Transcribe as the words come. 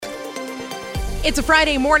It's a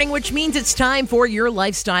Friday morning, which means it's time for your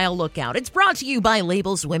Lifestyle Lookout. It's brought to you by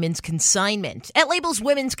Labels Women's Consignment. At Labels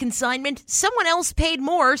Women's Consignment, someone else paid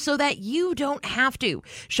more so that you don't have to.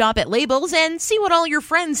 Shop at Labels and see what all your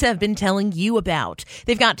friends have been telling you about.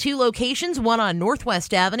 They've got two locations, one on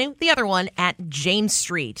Northwest Avenue, the other one at James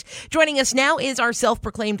Street. Joining us now is our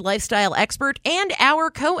self-proclaimed lifestyle expert and our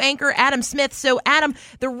co-anchor, Adam Smith. So, Adam,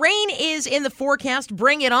 the rain is in the forecast.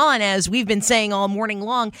 Bring it on, as we've been saying all morning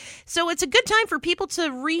long. So it's a good time for people to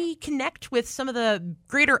reconnect with some of the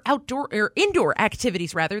greater outdoor or indoor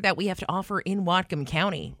activities, rather, that we have to offer in Whatcom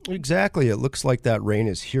County. Exactly. It looks like that rain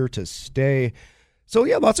is here to stay. So,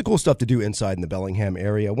 yeah, lots of cool stuff to do inside in the Bellingham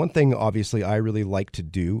area. One thing, obviously, I really like to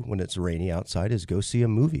do when it's rainy outside is go see a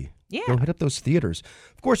movie. Yeah. Go hit up those theaters.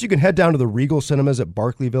 Of course, you can head down to the Regal Cinemas at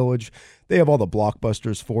Barclay Village. They have all the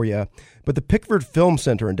blockbusters for you. But the Pickford Film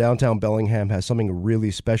Center in downtown Bellingham has something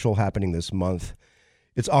really special happening this month.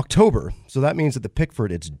 It's October, so that means at the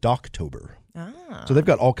Pickford, it's Doctober. So they've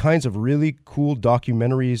got all kinds of really cool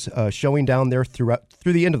documentaries showing down there through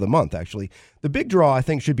the end of the month, actually. The big draw, I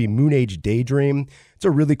think, should be Moon Age Daydream. It's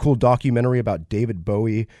a really cool documentary about David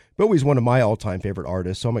Bowie. Bowie's one of my all-time favorite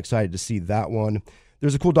artists, so I'm excited to see that one.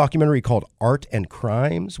 There's a cool documentary called Art and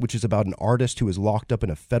Crimes, which is about an artist who was locked up in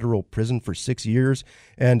a federal prison for 6 years.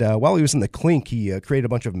 And while he was in the clink, he created a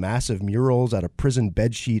bunch of massive murals out of prison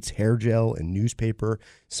bed sheets, hair gel, and newspaper,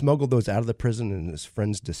 smuggled those out of the prison, and his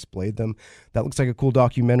friends displayed them. That looks like a cool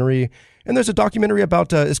documentary. And there's a documentary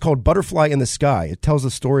about, it's called Butterfly in the Sky. It tells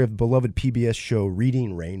the story of the beloved PBS show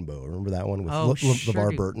Reading Rainbow. Remember that one with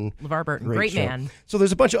LeVar Burton? LeVar Burton, great man. So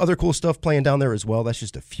there's a bunch of other cool stuff playing down there as well. That's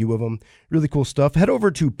just a few of them. Really cool stuff. Head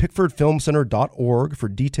over to pickfordfilmcenter.org for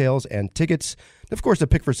details and tickets. Of course, the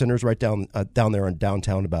Pickford Center is right down there in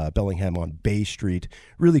downtown Bellingham on Bay Street.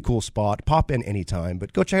 Really cool spot. Pop in anytime,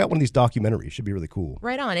 but go check out one of these documentaries. Should be really cool.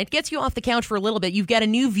 Right on. It gets you off the couch for a little bit. You've got a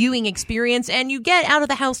new viewing experience, and you get out of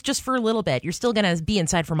the house just for a little bit. You're still going to be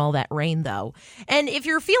inside from all that rain, though. And if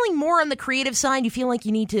you're feeling more on the creative side, you feel like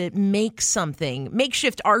you need to make something.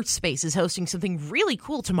 Makeshift Art Space is hosting something really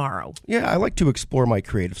cool tomorrow. Yeah, I like to explore my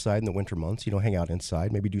creative side in the winter months. Hang out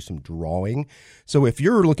inside, maybe do some drawing. So if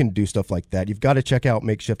you're looking to do stuff like that, you've got to check out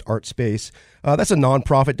Makeshift Art Space. That's a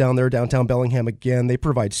nonprofit down there, downtown Bellingham again. They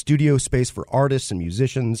provide studio space for artists and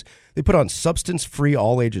musicians. They put on substance-free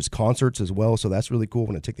all-ages concerts as well, so that's really cool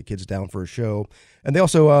when I take the kids down for a show. And they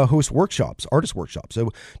also host workshops, artist workshops. So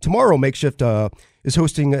tomorrow, Makeshift is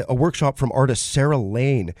hosting a workshop from artist Sarah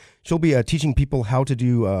Lane. She'll be teaching people how to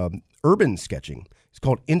do urban sketching. It's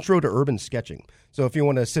called Intro to Urban Sketching. So if you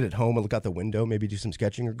want to sit at home and look out the window, maybe do some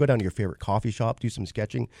sketching, or go down to your favorite coffee shop, do some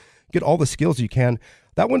sketching, get all the skills you can.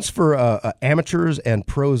 That one's for amateurs and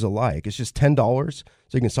pros alike. It's just $10, so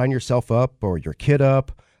you can sign yourself up or your kid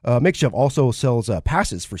up. Makeshift also sells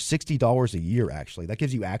passes for $60 a year, actually. That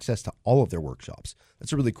gives you access to all of their workshops.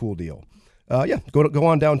 That's a really cool deal. Go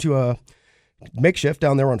on down to Makeshift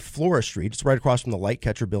down there on Flora Street. It's right across from the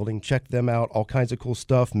Lightcatcher building. Check them out. All kinds of cool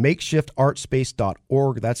stuff.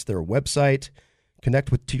 MakeshiftartSpace.org. That's their website.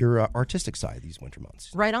 Connect to your artistic side these winter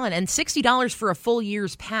months. Right on. And $60 for a full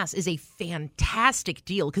year's pass is a fantastic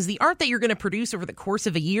deal, because the art that you're going to produce over the course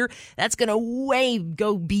of a year, that's going to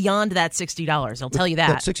go beyond that $60. I'll tell you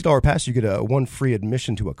that. That $60 pass, you get one free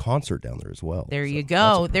admission to a concert down there as well. There you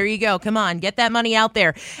go. There you go. Come on, get that money out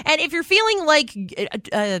there. And if you're feeling like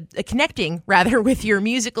connecting, rather, with your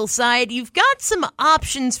musical side, you've got some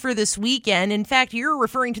options for this weekend. In fact, you're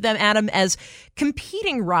referring to them, Adam, as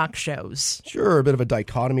competing rock shows. Sure, a bit of a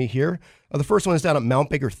dichotomy here. The first one is down at Mount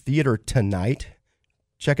Baker Theater tonight.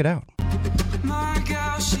 Check it out. My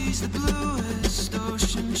gal, she's the bluest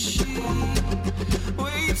ocean. She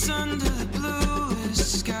waits under the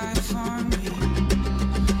bluest sky for me.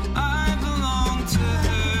 I belong to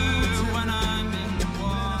her when I'm in the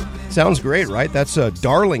water. Sounds great, right? That's a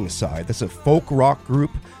Darling Side. That's a folk rock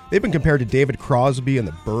group. They've been compared to David Crosby and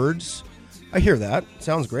the Byrds. I hear that.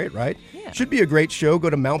 Sounds great, right? Yeah. Should be a great show. Go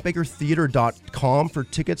to mountbakertheater.com for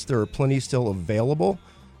tickets. There are plenty still available.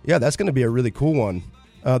 Yeah, that's going to be a really cool one.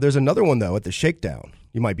 There's another one, though, at the Shakedown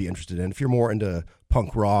you might be interested in. If you're more into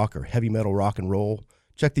punk rock or heavy metal rock and roll,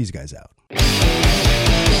 check these guys out.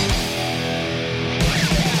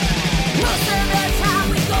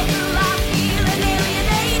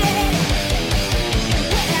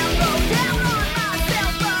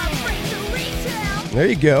 There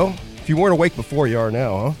you go. If you weren't awake before, you are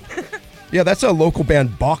now, huh? Yeah, that's a local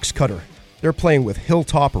band, Box Cutter. They're playing with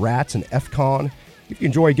Hilltop Rats and F-Con. If you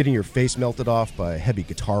enjoy getting your face melted off by heavy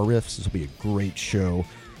guitar riffs, this will be a great show.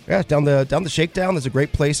 Yeah, down the Shakedown. There's a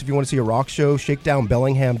great place if you want to see a rock show.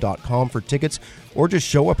 ShakedownBellingham.com for tickets, or just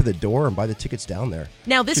show up at the door and buy the tickets down there.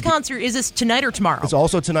 Now, this concert, is this tonight or tomorrow? It's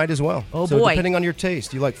also tonight as well. Oh, so boy. Depending on your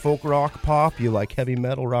taste. You like folk rock, pop, you like heavy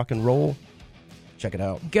metal, rock and roll, check it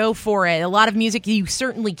out. Go for it. A lot of music you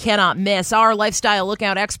certainly cannot miss. Our lifestyle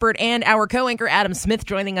lookout expert and our co-anchor, Adam Smith,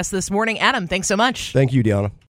 joining us this morning. Adam, thanks so much. Thank you, Deanna.